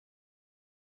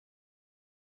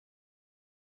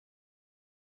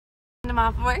him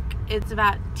off work. It's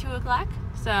about 2 o'clock,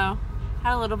 so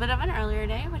had a little bit of an earlier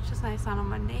day, which is nice on a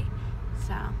Monday.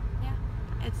 So yeah,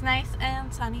 it's nice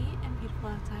and sunny and beautiful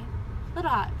outside. A little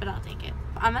hot, but I'll take it.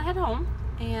 I'm gonna head home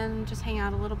and just hang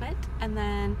out a little bit, and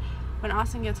then when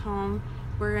Austin gets home,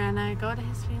 we're gonna go to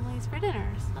his family's for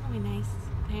dinner. So that'll be nice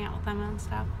to hang out with them and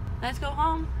stuff. Let's go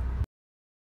home.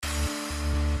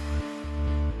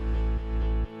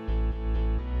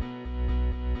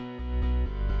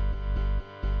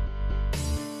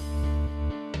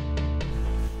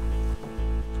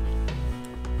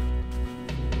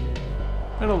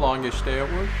 Had a longish day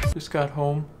at work. Just got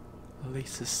home.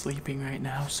 Elise is sleeping right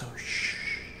now, so shh.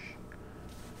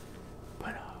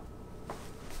 But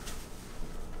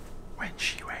when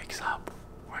she wakes up,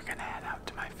 we're gonna head out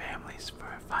to my family's for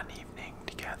a fun evening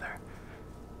together.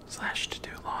 / to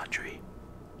do laundry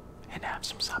and have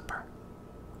some supper.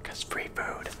 'Cause free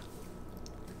food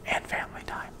and family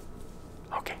time.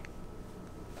 Okay.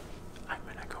 I'm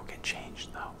gonna go get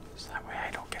changed though, so that way I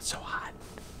don't get so hot.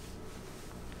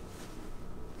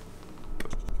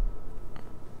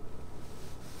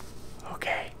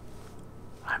 Okay,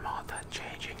 I'm all done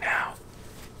changing now.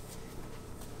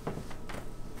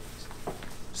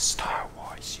 Star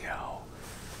Wars, yo.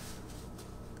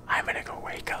 I'm gonna go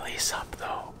wake Elise up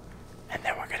though, and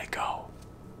then we're gonna go.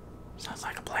 Sounds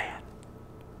like a plan.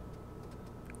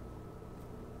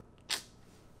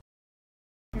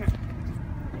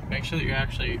 Make sure that you're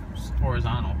actually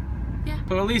horizontal. Yeah.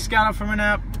 So Elise got up from a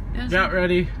nap, got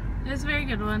ready. It was a very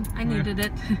good one. I needed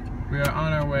it. We are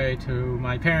on our way to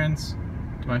my parents,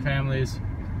 to my family's,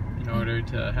 in order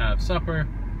to have supper,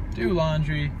 do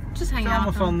laundry, just hang out.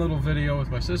 Film a fun little video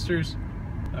with my sisters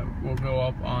that will go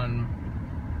up on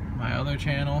my other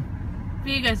channel.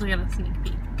 But you guys will get a sneak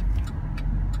peek.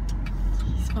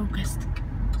 He's focused.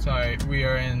 Sorry, we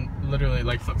are in, literally,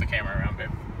 like, flip the camera around,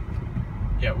 babe.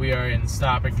 Yeah, we are in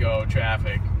stop and go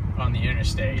traffic on the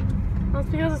interstate. Well, it's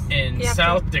because in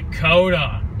South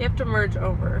Dakota. You have to merge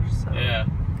over, so. Yeah.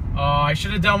 Oh, I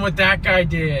should have done what that guy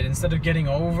did. Instead of getting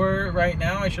over right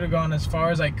now, I should have gone as far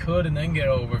as I could and then get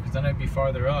over, because then I'd be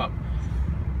farther up.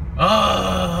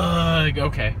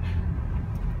 Okay.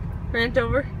 Rant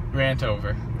over? Rant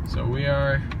over. So we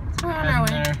are on our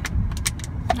way. There,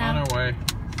 on our way.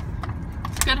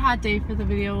 It's a good hot day for the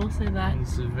video, we'll say that.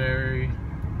 It's a very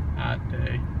hot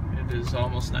day. It is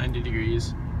almost 90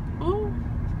 degrees. Ooh.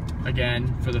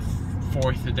 Again, for the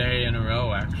 4th day in a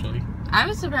row, actually. I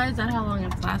was surprised at how long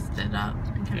it's lasted up.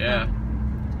 Yeah.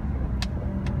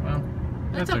 Well,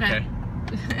 that's okay.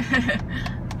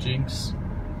 Jinx.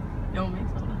 No, make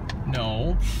soda.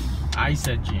 No, I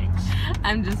said jinx.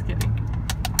 I'm just kidding.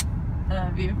 I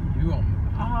love you.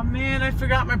 Oh man, I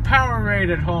forgot my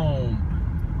Powerade at home.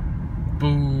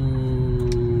 Boo.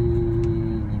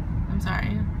 I'm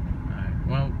sorry. Alright,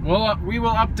 well, we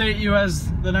will update you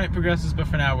as the night progresses, but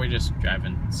for now we're just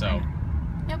driving, so.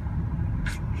 Yep.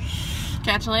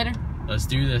 Catch you later. Let's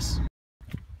do this.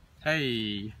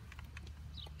 Hey.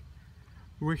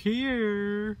 We're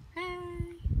here. Hey.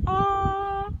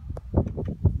 Ah.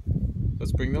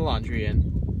 Let's bring the laundry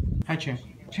in. Hi, Chim.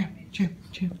 Chim.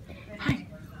 Hi.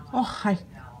 Oh, hi.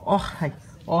 Oh, hi.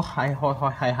 Oh, hi. Oh,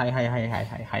 hi. Hi.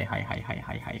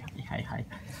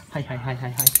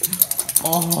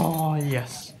 Oh,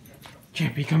 yes.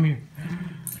 Chimpy, come here.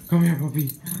 Come here, puppy.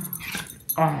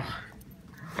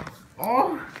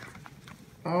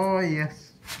 Oh,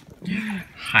 yes.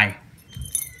 Hi.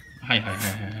 Hi. By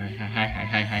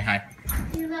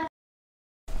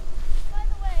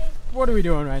the way, What are we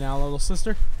doing right now, little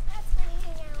sister? that's my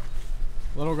hangout.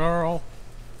 Little girl.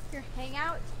 Your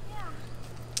hangout? Yeah.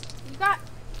 You got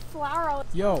flour all.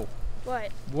 Yo,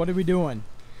 what are we doing?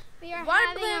 We are Water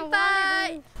having a balloon water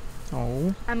fight.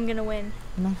 balloon. Oh, I'm gonna win.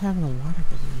 we're not having a water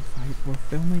balloon fight. We're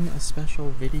filming a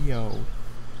special video.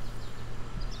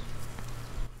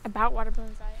 About water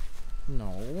balloons,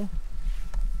 No.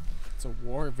 It's a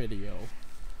war video.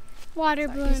 Water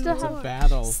balloons. It's a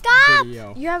battle Stop!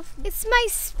 video. You have. It's my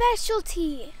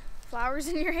specialty. Flowers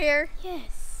in your hair?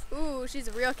 Yes. Ooh, she's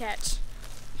a real catch.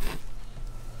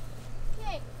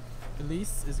 Okay.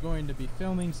 Elise is going to be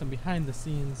filming some behind the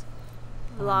scenes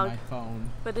on Vlog my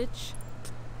phone. footage.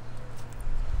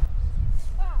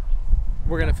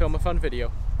 We're gonna film a fun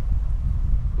video.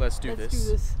 Let's do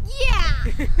this. Yeah!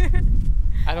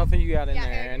 I don't think you got in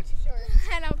there, Aaron.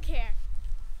 I don't care.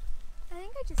 I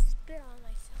think I just spit on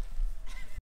myself.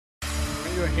 What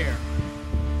are you doing here?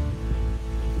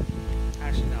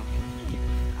 Actually, no.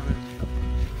 I'm gonna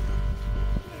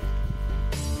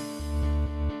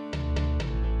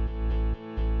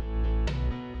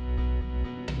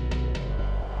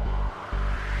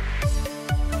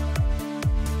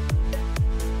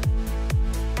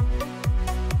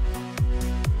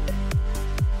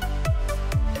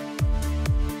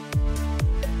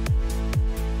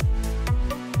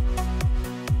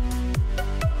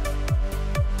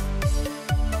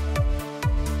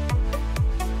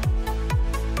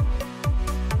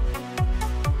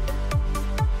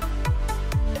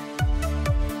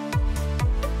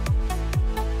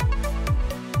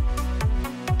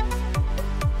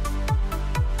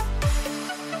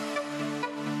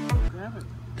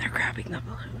popping the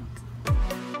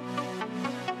balloons.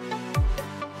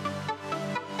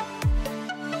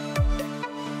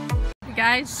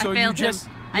 Guys, So I failed you just,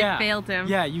 him. yeah, I failed him.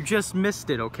 Yeah, you just missed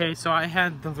it, okay? So I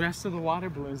had the rest of the water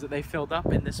balloons that they filled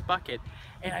up in this bucket,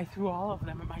 and I threw all of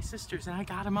them at my sisters, and I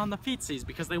got them on the feetsies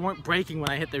because they weren't breaking when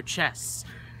I hit their chests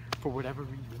for whatever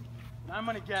reason. And I'm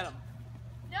gonna get them.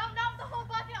 No, not the whole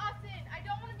bucket, Austin. I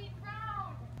don't want to be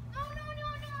drowned. No, no, no,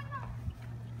 no, no.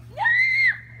 No!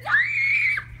 No!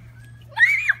 No!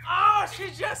 Oh, she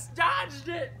just dodged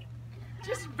it.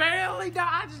 Just barely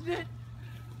dodged it.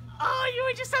 Oh, you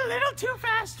were just a little too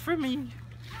fast for me.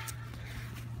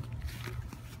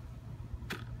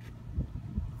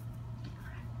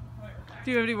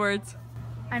 Do you have any words?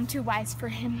 I'm too wise for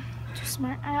him. Too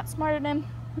smart. I outsmarted him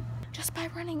just by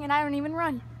running, and I don't even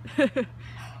run.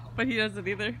 But he doesn't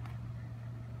either.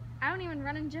 I don't even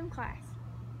run in gym class.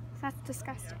 That's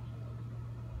disgusting.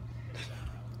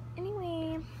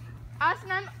 Anyway,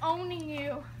 Austin, I'm owning you.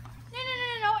 No, no, no,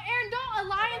 no, no, Aaron, don't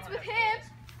alliance with him.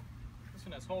 This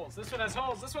one has holes. This one has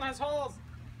holes. This one has holes.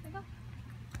 There you go.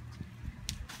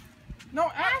 No,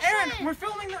 Aaron, Ashlyn! we're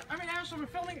filling the. I mean, Ashlyn, we're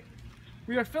filling.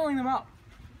 We are filling them up.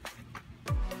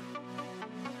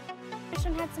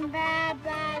 Ashton had some bad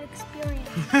experience.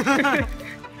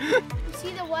 You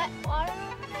see the wet water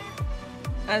over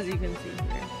there? As you can see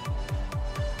here.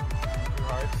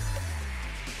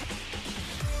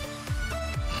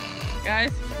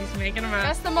 Guys, he's making a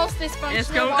That's mess. the most It's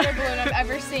dysfunctional going- water balloon I've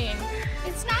ever seen.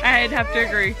 It's not. I'd have to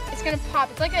agree. It's gonna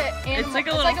pop. It's like a animal. It's like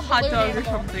a little hot balloon dog or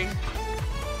animal. something.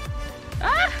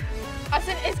 Ah! I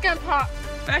said it's gonna pop.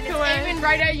 Back It's away. aiming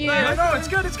right at you. No, no, it's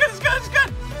good. It's good. It's good. It's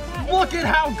good. Look at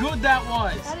how good that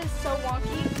was. That is so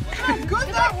wonky. How good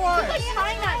that was. Good luck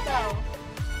tying that though.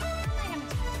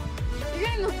 You're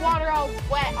getting the water all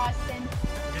wet, Austin.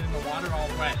 Getting the water all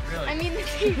wet, really. I mean the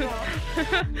table.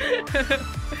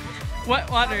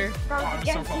 Wet water. Oh, I'm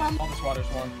so close. All this water's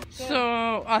warm.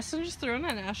 So Austin just threw in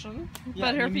an Ashlyn, Yeah,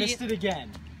 but her you feet. missed it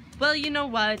again. Well, you know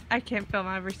what? I can't film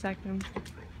every second.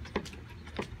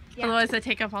 Yeah. Otherwise, I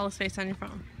take up all the space on your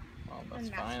phone. Well, that's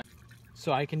fine.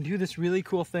 So I can do this really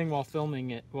cool thing while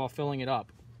filming it, while filling it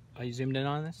up. Are you zoomed in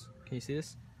on this? Can you see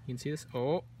this? You can see this?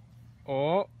 Oh,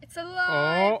 oh, It's alive.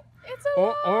 oh, It's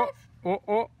oh, alive. oh, oh,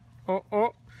 oh, oh,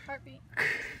 oh. Heartbeat.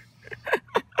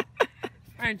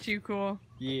 Aren't you cool?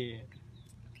 Yeah.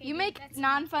 You make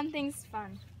non-fun things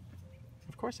fun.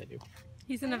 Of course I do.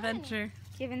 He's an adventure.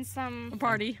 Given A some.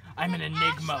 party. I'm an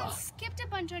enigma. Skipped a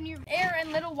bunch on your air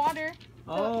and little water.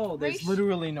 Oh, there's race-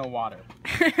 literally no water.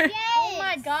 Oh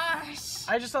my gosh.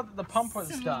 I just thought that the pump was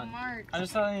done. Smart. I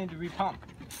just thought I needed to repump.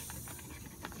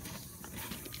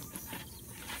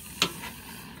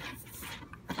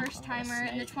 First Oh, timer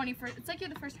in the snake. 21st. It's like you're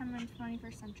the first timer in the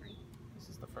 21st century. This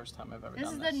is the first time I've ever This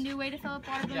done is this. the new way to fill up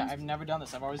water balloons. Yeah, I've never done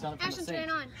this. I've always done it from the Ashton, sink. turn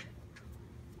it on.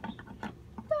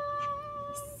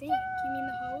 The sink? You mean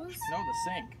the hose? No, the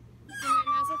sink. The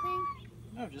nozzle thing?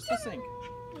 No, just the sink.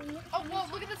 Oh, well,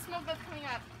 look at the smoke that's coming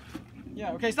up.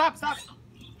 Yeah, okay, stop, stop.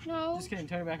 No. Just kidding,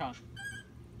 turn it back on.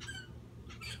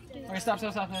 Okay, stop,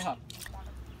 stop, stop, stop, stop.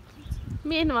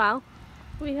 Meanwhile,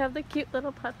 we have the cute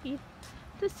little puppy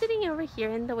just sitting over here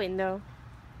in the window.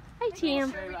 Hi, Tim.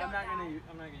 Okay, I'm not gonna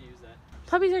use that.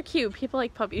 Puppies are cute. People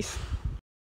like puppies.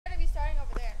 We're going to be starting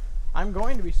over there. I'm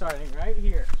going to be starting right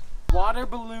here. Water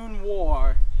balloon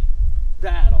war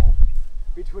battle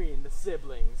between the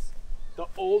siblings. The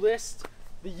oldest,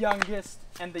 the youngest,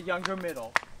 and the younger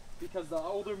middle. Because the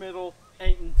older middle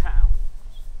ain't in town.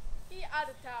 He out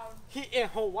of town. He in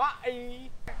Hawaii.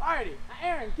 Alrighty,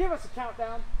 Aaron, give us a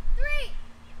countdown. 3,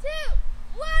 2,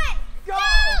 1, Go!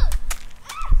 Ah!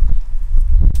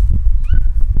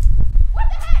 What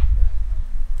the heck?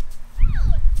 No!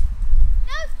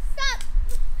 No, stop!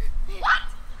 What?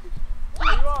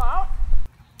 Are you all out?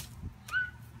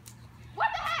 What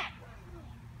the heck?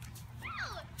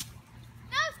 No!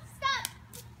 No, stop!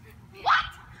 What?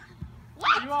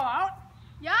 Are you all out?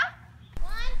 Yeah?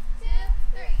 1, 2,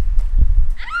 3.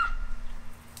 Ah!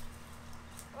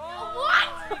 What?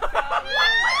 What was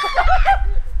that?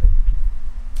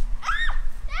 Ah!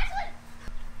 Ashlyn!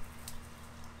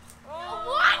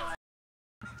 What?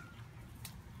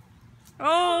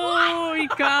 Oh, he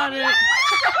got it.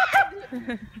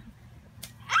 Ashlyn!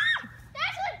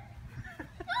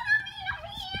 No, not me, not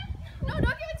me! No, don't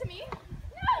give it to me!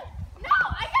 No! No!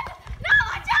 I got it! No,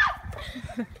 I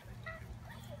just!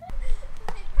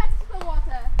 Catch the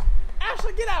water.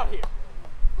 Ashley, get out here.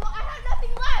 Well, I have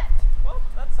nothing left! Well,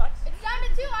 that sucks. It's down to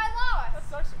 2, I lost! That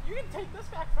sucks. You can take this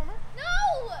back from her.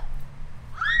 No!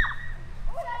 Ah!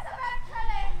 Oh, that's a bad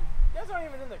killing! You guys aren't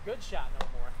even in the good shot no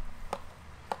more.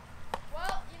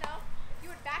 Well, you know, if you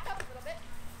would back up a little bit.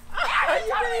 Ah! You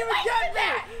didn't even get me!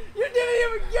 You didn't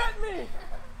even get me!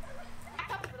 Back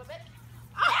up a little bit.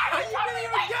 You didn't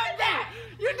even get me!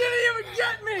 You didn't even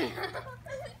get me!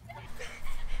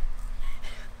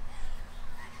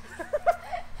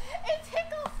 It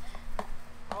tickles.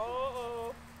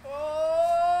 Oh.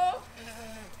 Oh.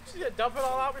 She's gonna dump it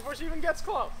all out before she even gets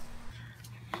close.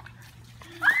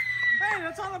 Hey,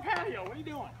 that's on the patio. What are you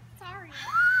doing? Sorry.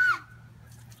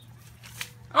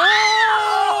 Oh!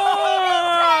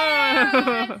 He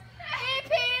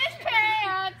peed his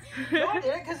pants. No, I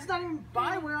didn't, because it's not even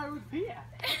by where I would pee at.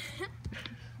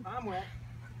 I'm wet.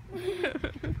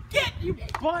 Get your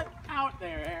butt out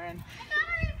there, Aaron. I got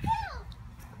her in pill.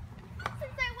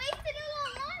 Since I wasted it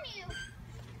all on you.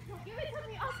 Give it to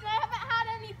me, Austin. I haven't had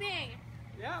anything.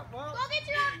 Yeah, well. Go get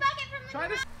your own bucket from the Try to.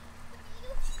 garage.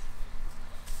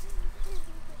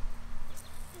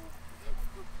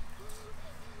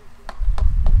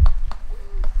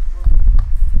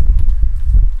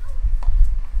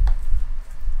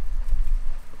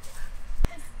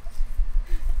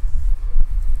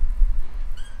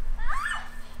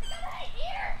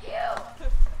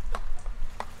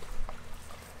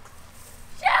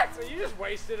 So you just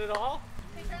wasted it all?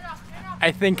 Okay, turn it off, turn it off.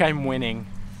 I think I'm winning.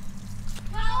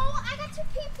 No, I got your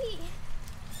pee-pee.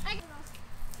 I got in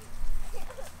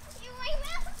my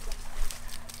mouth.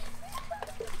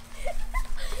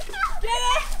 Get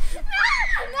it?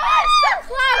 No, it's so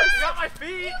close. You got my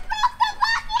feet. You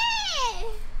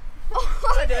broke the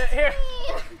bucket. I did it.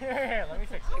 Here, let me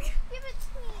fix it. Give it to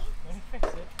me. Let me fix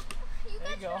it. You There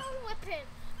got you your go. own weapon.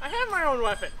 I have my own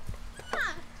weapon.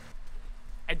 Huh.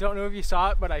 I don't know if you saw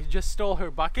it, but I just stole her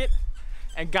bucket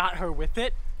and got her with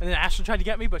it. And then Ashley tried to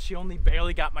get me, but she only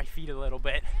barely got my feet a little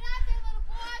bit. Get out there, little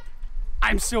boy.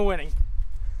 I'm still winning.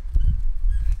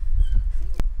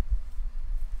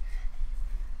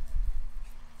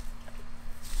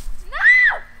 No!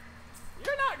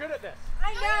 You're not good at this.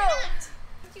 I know.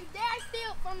 Don't you dare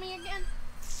steal it from me again.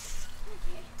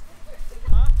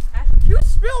 Huh? You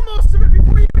spill most of it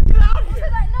before you even get out here.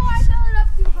 I know I filled it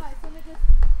up too high, so let me just.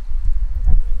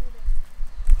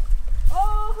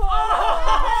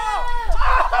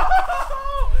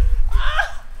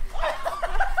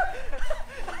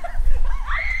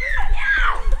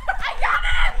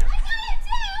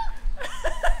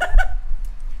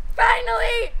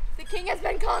 Finally! The king has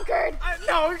been conquered.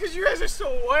 No, because you guys are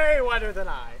still way wetter than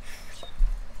I.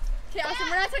 Okay, Austin,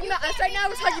 we're not talking about us right now.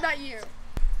 We're talking about you.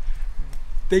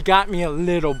 They got me a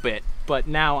little bit, but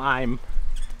now I'm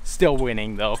still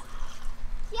winning though.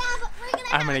 Yeah, but we're gonna.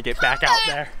 I'm gonna get back out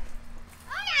there.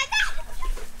 Oh my God!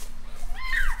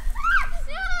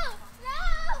 No! No!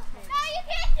 You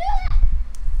can't do that!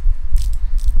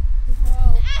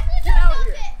 Ashley, Get don't out dump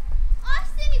here. it!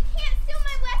 Austin, you can't steal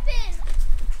my weapon!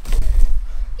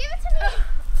 Give it to me!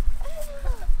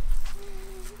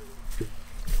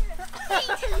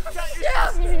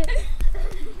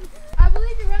 I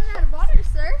believe you're running out of water,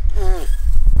 sir.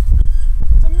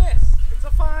 It's a mist. It's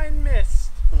a fine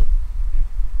mist.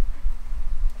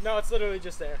 No, it's literally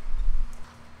just there.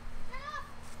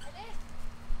 I did.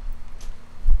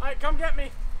 Alright, come get me.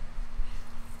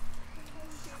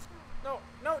 No,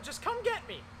 just come get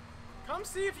me. Come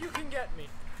see if you can get me.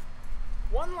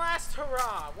 One last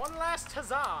hurrah. One last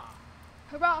huzzah.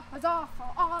 Hurrah, huzzah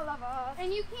for all of us.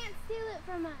 And you can't steal it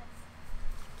from us.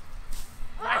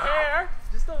 My hair,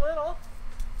 just a little.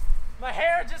 My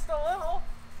hair, just a little.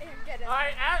 Aaron, get it.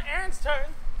 Alright, Aaron's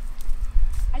turn.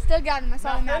 I still got him. That's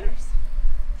all that Nothing? matters.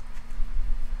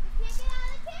 You can't get out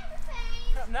of the camera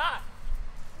frame. I'm not.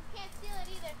 You can't steal it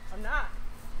either. I'm not.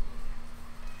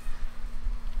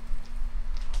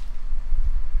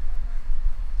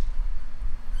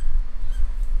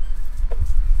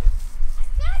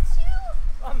 Got you!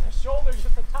 On the shoulder,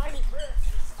 just a tiny bit.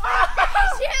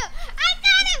 Shoot! I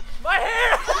got him! My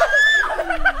hair!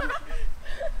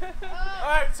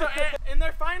 Alright, so in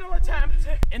their final attempt,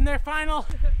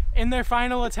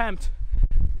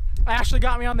 Ashley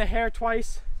got me on the hair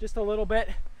twice, just a little bit.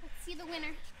 Let's see the winner.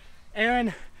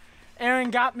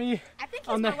 Aaron got me I think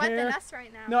he's on the more wet than hair. us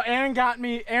right now. No,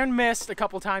 Aaron missed a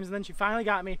couple times, and then she finally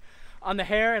got me on the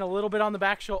hair and a little bit on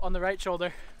the on the right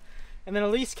shoulder. And then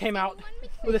Elise came out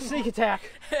with a sneak attack,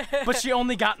 but she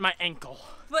only got my ankle.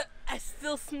 But I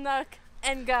still snuck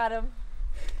and got him.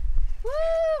 Woo!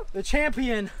 The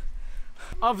champion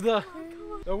of the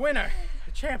winner,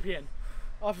 the champion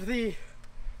of the,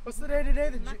 what's the day today?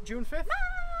 The June 5th?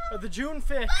 Of the June 5th,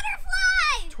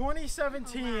 Butterfly!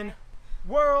 2017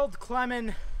 World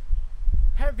Clemen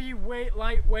Heavyweight,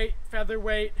 Lightweight,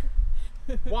 Featherweight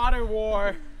Water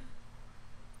War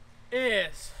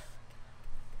is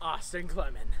Austin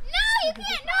Clemen. No, you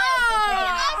can't. No, between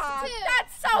us two.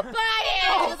 That's so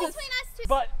biased. Between us two.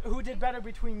 But who did better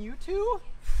between you two?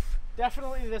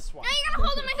 Definitely this one. Now you're gonna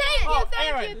hold in my hand. Oh,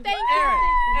 Thank Aaron. you. Thank you. Aaron.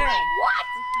 Wait, Aaron. what?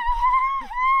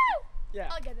 Yeah,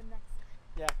 I'll get him next time.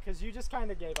 yeah, because you just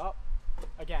kind of gave up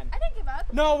again. I didn't give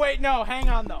up. No, wait, no, hang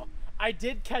on though. I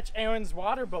did catch Aaron's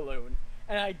water balloon,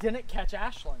 and I didn't catch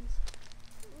Ashlyn's.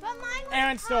 But mine was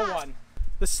Aaron still won.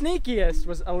 The sneakiest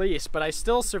was Elise, but I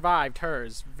still survived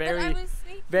hers very,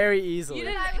 very easily.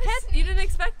 You didn't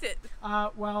expect it.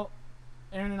 Well,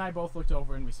 Aaron and I both looked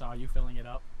over and we saw you filling it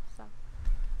up.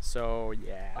 So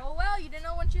yeah. Oh well, you didn't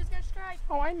know when she was gonna strike.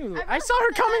 Oh, I knew. I I saw her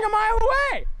coming a mile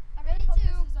away. I did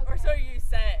too. Or so you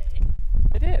say.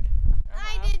 I did.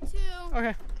 I did too.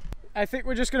 Okay. I think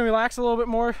we're just gonna relax a little bit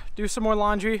more, do some more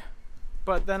laundry,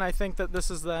 but then I think that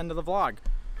this is the end of the vlog.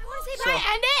 I want to say So- bye.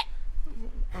 End it.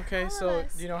 Okay, All of so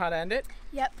us. do you know how to end it?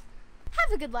 Yep.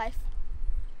 Have a good life.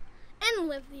 And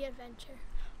live the adventure.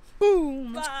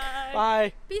 Boom. Bye.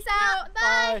 Bye. Peace out.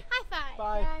 Bye. High five.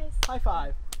 Bye. Guys. High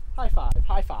five. High five.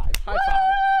 High five. High five.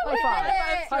 High five.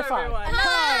 High High five to five. everyone.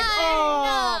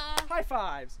 Oh, No. high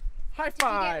fives. High Did you get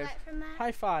five. wet from that?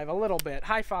 High five. A little bit.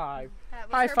 High five. That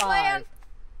was High her plan. five.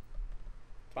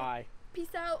 Bye.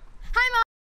 Peace out. Hi, Mom.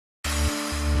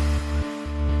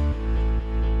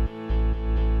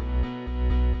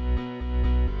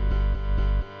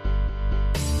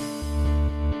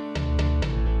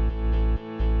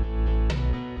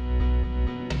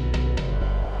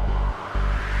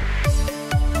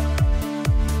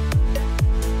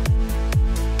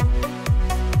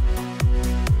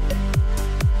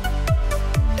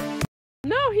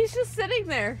 No, he's just sitting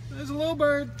there. There's a little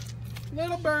bird.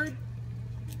 Little bird.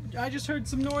 I just heard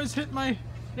some noise hit my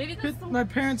Maybe that's the my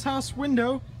parents' house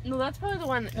window. No, that's probably the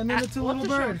one. And then it's a little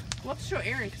bird. We'll have to show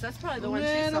Erin because that's probably the one she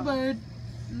Little saw. bird.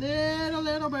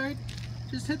 Little bird.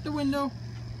 Just hit the window.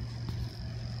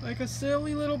 Like a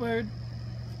silly little bird.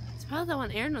 It's probably the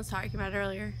one Erin was talking about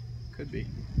earlier. Could be.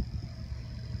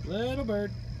 Little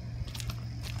bird.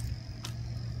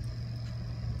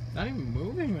 Not even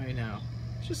moving right now.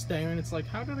 It's just staring. It's like,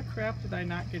 how the crap did I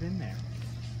not get in there?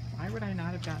 Why would I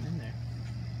not have gotten in there?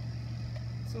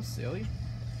 So silly.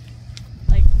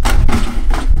 Like,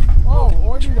 Oh,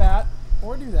 or do that.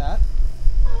 Or do that.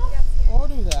 Or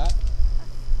do that.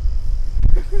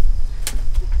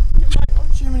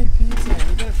 Jiminy pizza.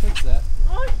 We better fix that.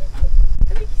 oh,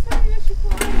 I think he's telling me that she's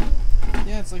flying.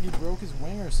 Yeah, it's like he broke his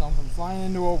wing or something flying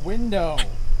into a window. No,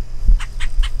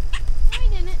 he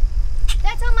didn't.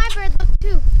 That's how my bird looked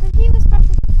too. But he was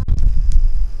perfectly fine.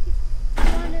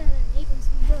 He wanted to neighbors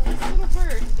some birds. This little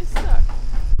bird is stuck.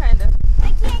 Kinda.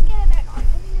 I can't get it back on. I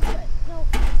think it's good. No.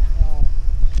 No.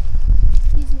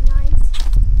 He's nice.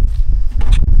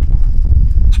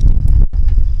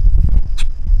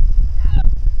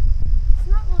 It's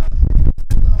not little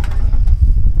bird.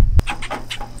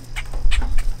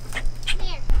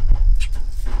 There.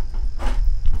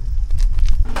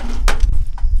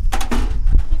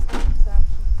 He's got these options.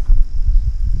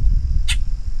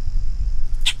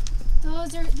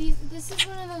 Those are these. This is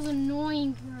one of those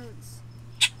annoying birds.